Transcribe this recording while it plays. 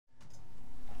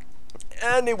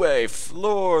Anyway,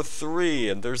 floor 3,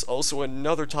 and there's also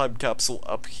another time capsule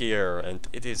up here, and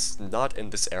it is not in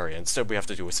this area. Instead, we have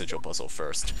to do a sigil puzzle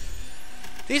first.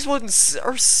 These ones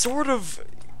are sort of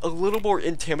a little more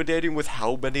intimidating with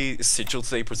how many sigils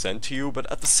they present to you, but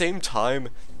at the same time,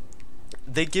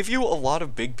 they give you a lot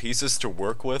of big pieces to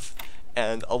work with,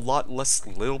 and a lot less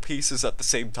little pieces at the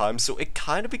same time, so it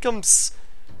kind of becomes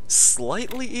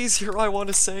slightly easier, I want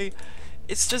to say.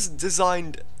 It's just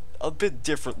designed a bit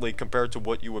differently compared to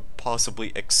what you would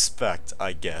possibly expect,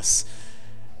 I guess.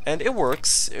 And it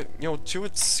works, to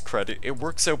its credit, it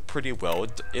works out pretty well.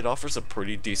 It offers a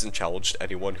pretty decent challenge to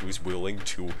anyone who's willing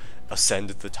to ascend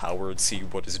the tower and see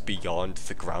what is beyond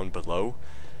the ground below.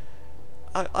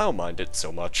 I don't mind it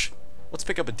so much. Let's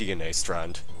pick up a DNA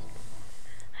strand.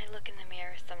 I look in the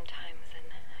mirror sometimes and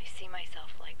I see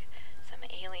myself like some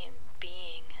alien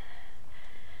being.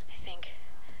 I think,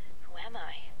 who am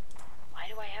I? Why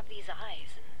do I have these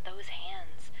eyes and those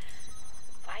hands?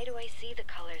 Why do I see the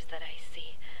colors that I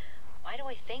see? Why do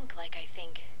I think like I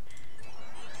think?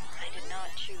 I did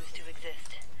not choose to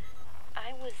exist.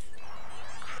 I was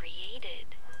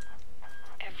created.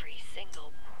 Every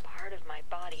single part of my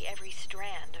body, every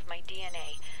strand of my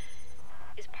DNA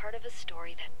is part of a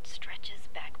story that stretches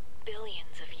back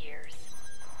billions of years.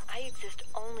 I exist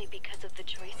only because of the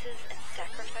choices and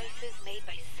sacrifices made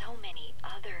by so many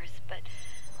others, but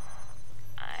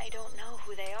I don't know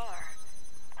who they are.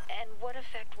 And what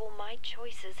effect will my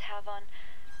choices have on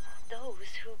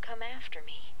those who come after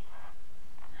me?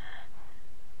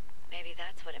 Maybe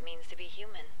that's what it means to be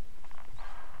human.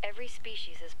 Every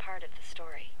species is part of the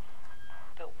story,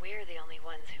 but we're the only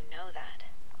ones who know that.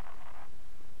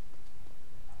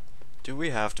 Do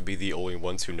we have to be the only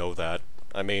ones who know that?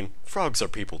 I mean, frogs are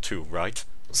people too, right?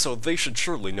 So they should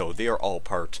surely know they are all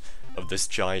part of this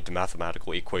giant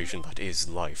mathematical equation that is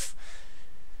life.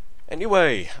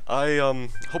 Anyway, I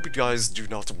hope you guys do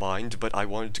not mind, but I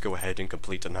wanted to go ahead and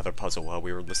complete another puzzle while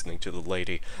we were listening to the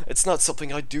lady. It's not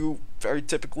something I do very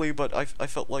typically, but I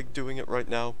felt like doing it right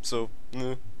now, so,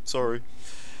 sorry.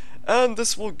 And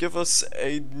this will give us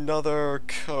another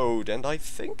code, and I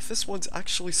think this one's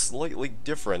actually slightly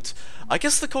different. I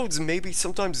guess the codes maybe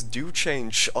sometimes do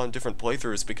change on different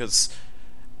playthroughs, because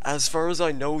as far as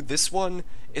I know, this one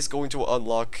is going to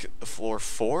unlock floor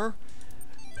 4,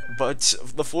 but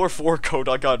the floor 4 code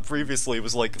I got previously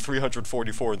was like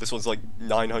 344, and this one's like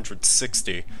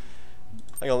 960.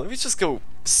 Hang on, let me just go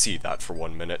see that for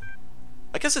 1 minute.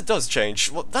 I guess it does change.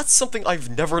 Well, that's something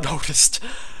I've never noticed.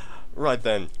 Right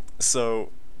then. So,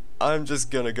 I'm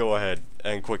just gonna go ahead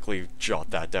and quickly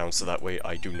jot that down so that way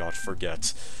I do not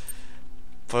forget.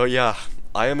 But yeah,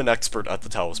 I am an expert at the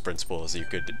Talos Principle, as you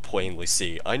could plainly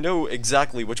see. I know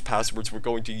exactly which passwords we're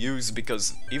going to use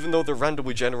because even though they're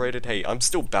randomly generated, hey, I'm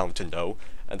still bound to know,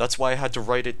 and that's why I had to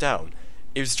write it down.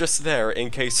 It was just there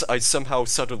in case I somehow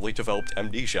suddenly developed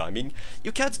amnesia. I mean,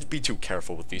 you can't be too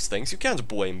careful with these things. You can't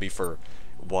blame me for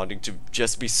wanting to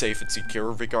just be safe and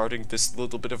secure regarding this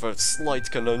little bit of a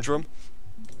slight conundrum.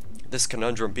 This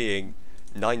conundrum being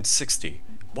 960.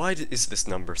 Why is this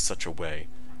number such a way?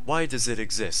 Why does it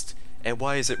exist? And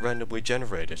why is it randomly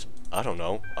generated? I don't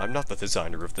know. I'm not the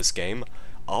designer of this game.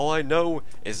 All I know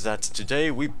is that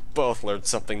today we both learned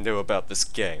something new about this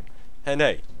game. And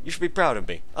hey, you should be proud of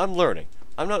me. I'm learning.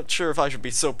 I'm not sure if I should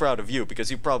be so proud of you because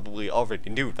you probably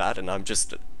already knew that and I'm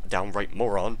just a downright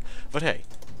moron. But hey,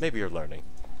 maybe you're learning.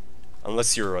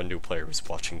 Unless you're a new player who's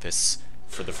watching this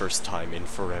for the first time in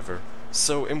forever.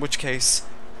 So, in which case,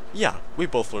 yeah, we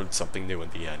both learned something new in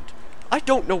the end. I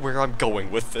don't know where I'm going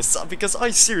with this, because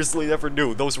I seriously never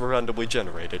knew those were randomly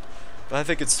generated. But I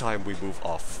think it's time we move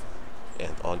off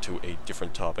and onto a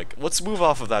different topic. Let's move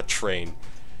off of that train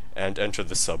and enter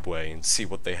the subway and see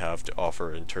what they have to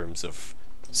offer in terms of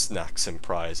snacks and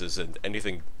prizes and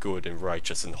anything good and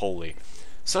righteous and holy.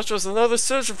 Such as another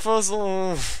sigil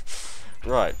puzzle!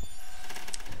 Right.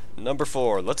 Number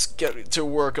 4, let's get to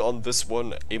work on this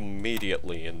one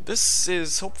immediately, and this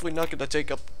is hopefully not going to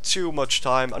take up too much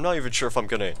time. I'm not even sure if I'm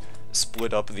going to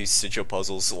split up these sigil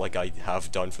puzzles like I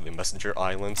have done for the Messenger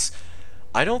Islands.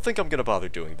 I don't think I'm going to bother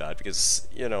doing that because,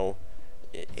 you know,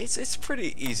 it's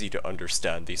pretty easy to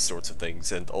understand these sorts of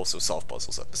things and also solve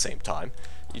puzzles at the same time.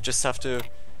 You just have to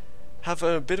have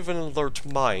a bit of an alert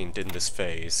mind in this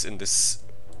phase, in this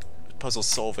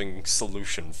puzzle-solving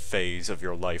solution phase of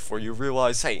your life, where you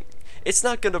realize, hey, it's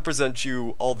not going to present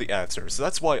you all the answers.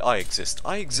 That's why I exist.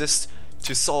 I exist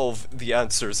to solve the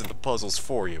answers in the puzzles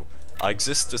for you. I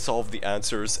exist to solve the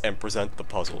answers and present the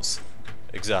puzzles.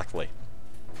 Exactly.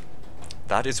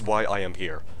 That is why I am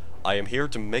here. I am here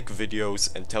to make videos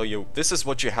and tell you, this is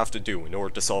what you have to do in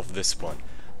order to solve this one.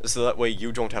 so that way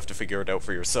you don't have to figure it out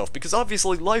for yourself, because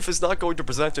obviously life is not going to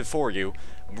present it for you.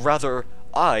 Rather,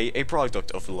 I, a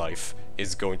product of life,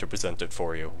 is going to present it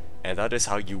for you, and that is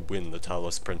how you win the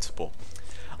Talos Principle.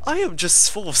 I am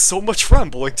just full of so much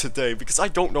rambling today, because I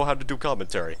don't know how to do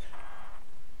commentary.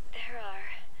 There are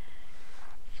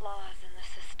flaws in the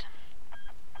system.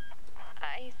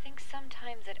 I think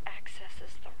sometimes it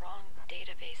accesses the wrong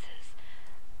databases,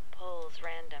 pulls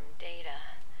random data.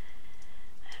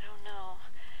 I don't know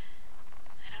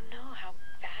how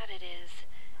bad it is.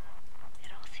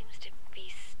 It all seems to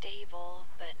be stable,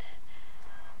 but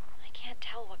I can't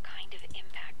tell what kind of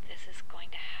impact this is going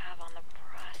to have on the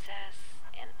process,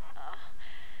 and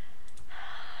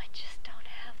I just don't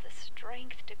have the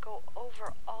strength to go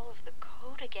over all of the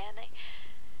code again. I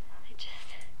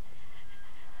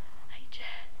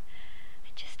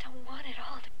just don't want it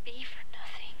all to be for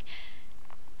nothing.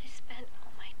 I spent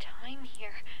all my time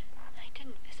here. I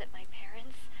didn't visit my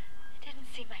parents. I didn't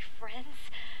see my friends.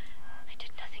 I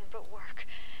did nothing but work.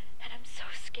 And I'm so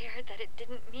scared that it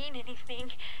didn't mean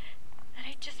anything. That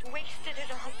I just wasted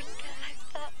it all because I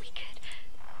thought we could...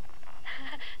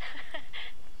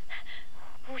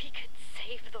 we could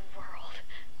save the world.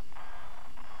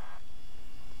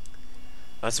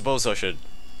 I suppose I should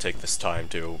take this time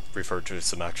to refer to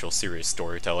some actual serious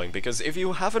storytelling, because if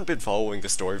you haven't been following the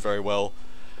story very well,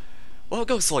 it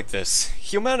goes like this.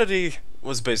 Humanity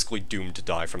was basically doomed to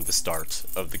die from the start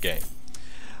of the game.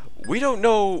 We don't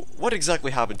know what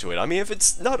exactly happened to it. I mean, if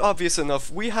it's not obvious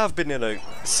enough, we have been in a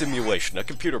simulation, a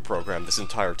computer program this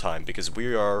entire time, because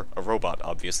we are a robot,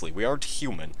 obviously. We aren't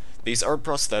human. These aren't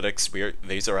prosthetics,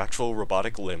 these are actual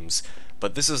robotic limbs,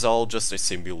 but this is all just a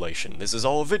simulation. This is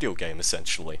all a video game,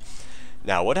 essentially.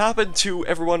 Now, what happened to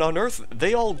everyone on Earth?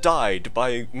 They all died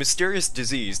by mysterious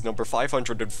disease number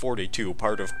 542,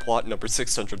 part of plot number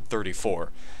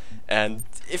 634. And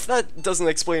if that doesn't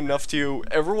explain enough to you,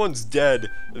 everyone's dead,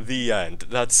 the end.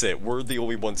 That's it, we're the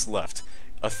only ones left.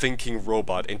 A thinking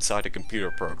robot inside a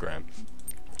computer program.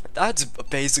 That's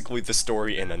basically the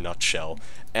story in a nutshell.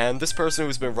 And this person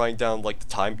who's been writing down, like, the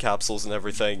time capsules and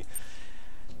everything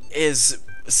is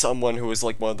someone who is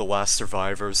like one of the last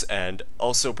survivors, and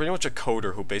also pretty much a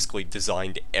coder who basically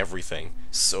designed everything.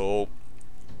 So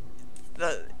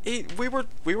we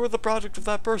were the product of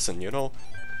that person, you know.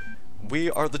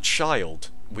 We are the child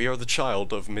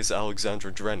of Ms.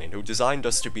 Alexandra Drennan, who designed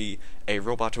us to be a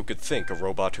robot who could think, a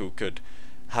robot who could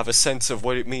have a sense of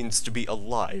what it means to be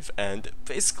alive. And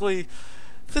basically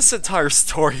this entire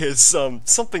story is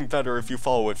something better if you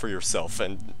follow it for yourself,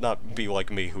 and not be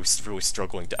like me, who's really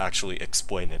struggling to actually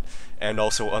explain it, and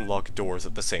also unlock doors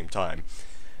at the same time.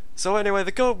 So anyway,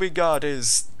 the code we got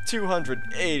is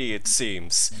 280, it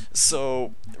seems.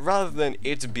 So rather than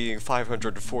it being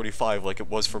 545 like it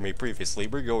was for me previously,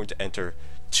 we're going to enter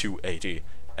 280,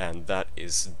 and that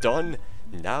is done.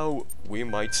 Now we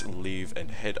might leave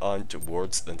and head on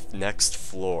towards the next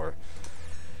floor.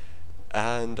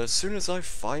 And as soon as I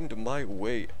find my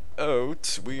way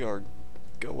out, we are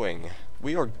going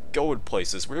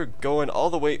places. We're going all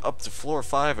the way up to floor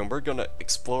 5, and we're gonna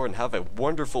explore and have a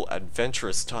wonderful,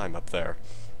 adventurous time up there.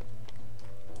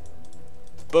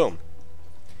 Boom.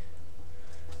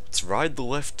 Let's ride the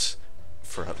lift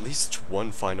for at least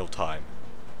one final time.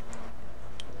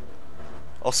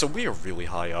 Also, we are really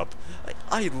high up.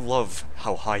 I love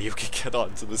how high you can get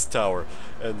onto this tower,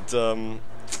 and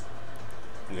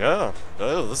yeah,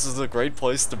 this is a great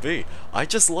place to be. I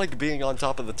just like being on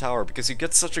top of the tower because you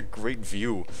get such a great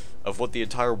view of what the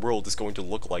entire world is going to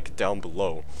look like down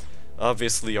below.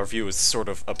 Obviously, our view is sort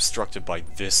of obstructed by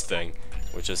this thing,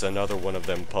 which is another one of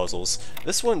them puzzles.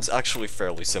 This one's actually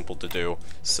fairly simple to do,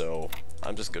 so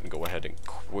I'm just gonna go ahead and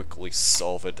quickly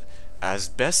solve it as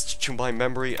best to my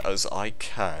memory as I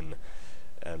can.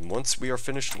 And once we are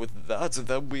finished with that,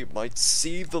 then we might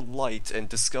see the light and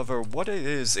discover what it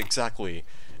is exactly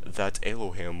that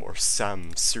Elohim or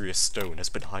Sam Sirius Stone has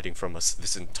been hiding from us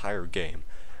this entire game.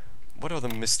 What are the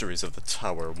mysteries of the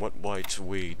tower? What might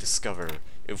we discover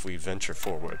if we venture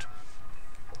forward?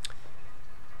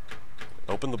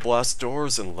 Open the blast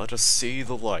doors and let us see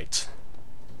the light.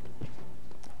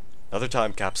 Another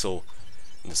time capsule.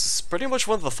 And this is pretty much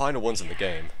one of the final ones in the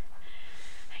game.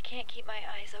 I can't keep my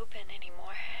eyes open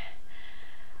anymore.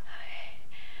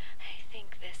 I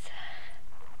think this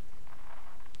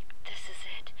is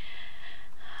it.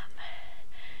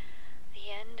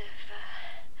 The end of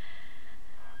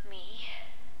me.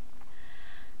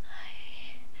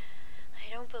 I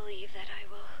don't believe that I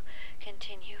will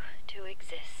continue to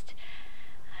exist.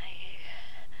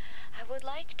 I would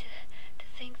like to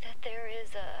think that there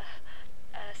is a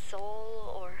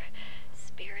soul or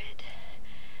spirit,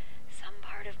 some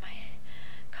part of my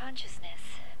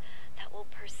consciousness that will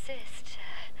persist.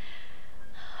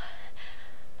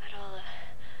 But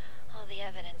all the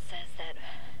evidence says that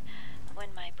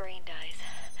when my brain dies,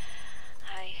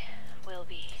 I will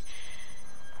be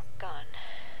gone.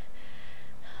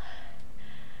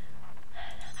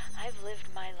 I've lived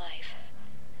my life,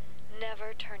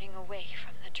 never turning away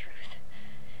from the truth,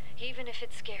 even if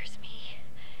it scares me.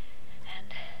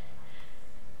 And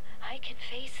I can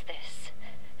face this.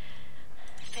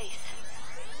 Face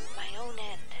my own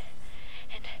end.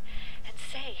 And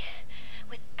say,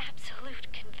 with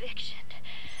absolute conviction,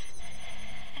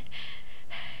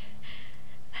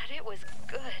 that it was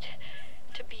good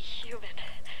to be human.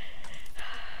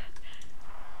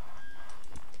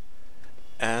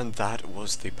 And that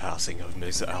was the passing of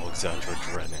Ms. Alexandra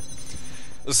Drennan.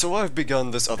 So I've begun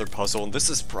this other puzzle, and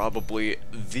this is probably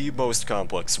the most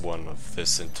complex one of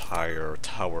this entire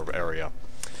tower area.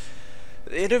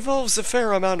 It involves a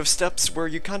fair amount of steps where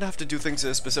you kind of have to do things in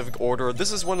a specific order.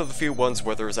 This is one of the few ones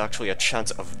where there is actually a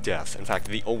chance of death. In fact,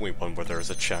 the only one where there is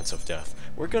a chance of death.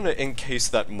 We're going to encase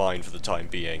that mine for the time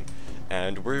being,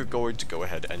 and we're going to go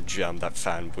ahead and jam that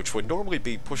fan, which would normally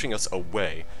be pushing us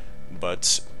away,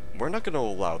 but we're not going to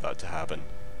allow that to happen.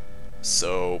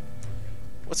 So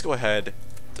let's go ahead,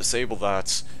 disable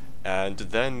that, and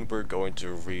then we're going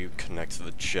to reconnect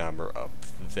the jammer up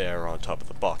there on top of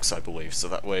the box, I believe, so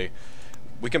that way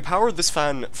we can power this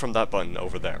fan from that button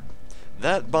over there.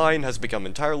 That mine has become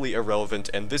entirely irrelevant,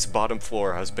 and this bottom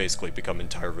floor has basically become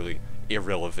entirely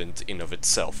irrelevant in of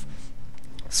itself.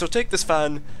 So take this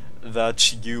fan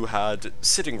that you had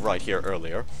sitting right here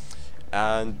earlier,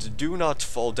 and do not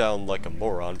fall down like a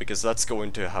moron, because that's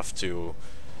going to have to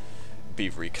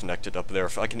be reconnected up there.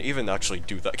 If I can even actually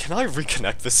do that. Can I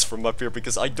reconnect this from up here?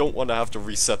 Because I don't want to have to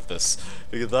reset this,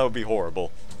 because that would be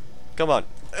horrible. Come on.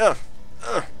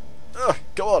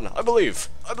 Go on. I believe.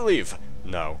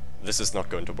 No, this is not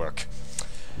going to work.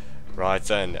 Right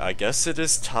then, I guess it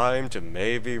is time to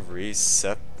maybe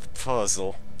reset the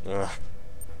puzzle.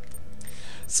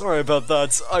 Sorry about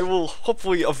that. I will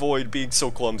hopefully avoid being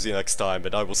so clumsy next time,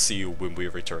 and I will see you when we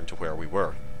return to where we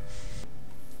were.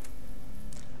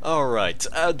 Alright,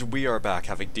 and we are back,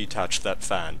 having detached that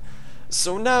fan.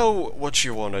 So now, what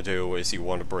you want to do is you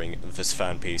want to bring this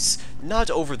fan piece not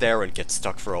over there and get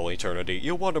stuck for all eternity.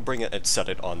 You want to bring it and set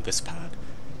it on this pad.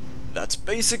 That's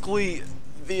basically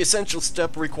the essential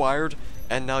step required,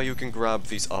 and now you can grab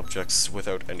these objects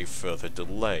without any further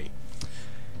delay.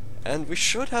 And we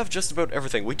should have just about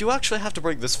everything. We do actually have to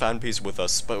bring this fan piece with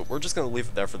us, but we're just going to leave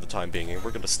it there for the time being, and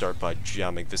we're going to start by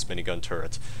jamming this minigun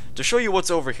turret. To show you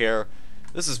what's over here,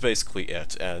 this is basically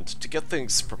it, and to get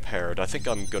things prepared, I think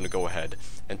I'm going to go ahead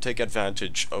and take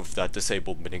advantage of that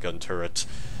disabled minigun turret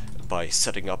by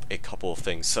setting up a couple of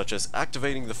things, such as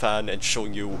activating the fan and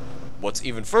showing you what's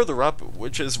even further up,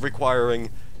 which is requiring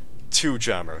 2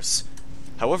 jammers.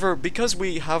 However, because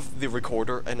we have the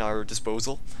recorder at our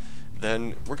disposal,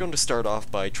 then we're going to start off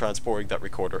by transporting that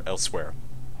recorder elsewhere.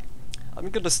 I'm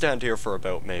going to stand here for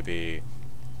about maybe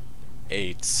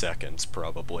 8 seconds,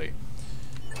 probably.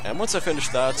 And once I finish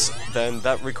that, then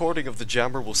that recording of the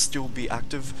jammer will still be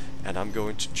active, and I'm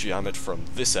going to jam it from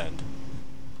this end.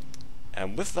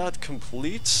 And with that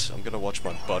complete, I'm going to watch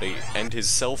my buddy end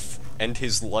his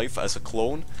life as a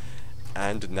clone.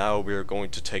 And now we're going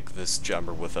to take this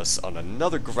jammer with us on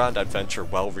another grand adventure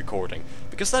while recording,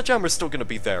 because that jammer is still going to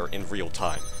be there in real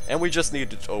time, and we just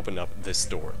needed to open up this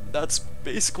door. That's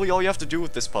basically all you have to do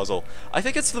with this puzzle. I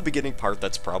think it's the beginning part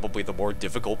that's probably the more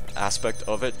difficult aspect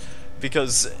of it,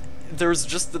 because there's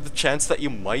just the chance that you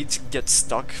might get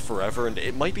stuck forever, and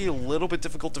it might be a little bit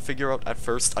difficult to figure out at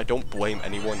first. I don't blame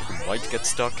anyone who might get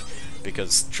stuck,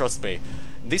 because trust me,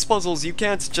 these puzzles, you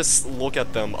can't just look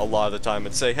at them a lot of the time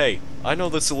and say, hey, I know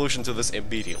the solution to this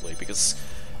immediately, because,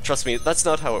 trust me, that's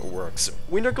not how it works.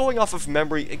 When you're going off of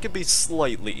memory, it can be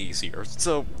slightly easier,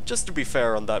 so just to be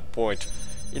fair on that point,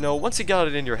 you know, once you got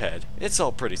it in your head, it's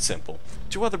all pretty simple.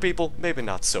 To other people, maybe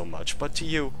not so much, but to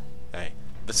you, hey,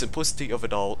 the simplicity of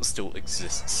it all still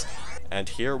exists. And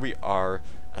here we are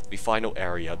at the final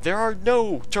area. There are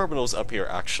no terminals up here,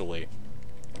 actually.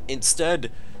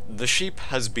 Instead, the sheep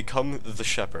has become the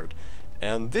shepherd,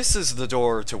 and this is the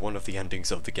door to one of the endings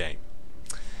of the game.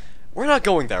 We're not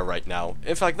going there right now.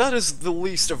 In fact, that is the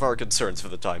least of our concerns for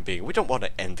the time being. We don't want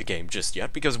to end the game just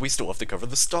yet, because we still have to cover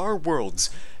the star worlds.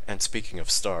 And speaking of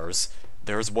stars,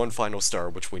 there's one final star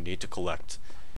which we need to collect.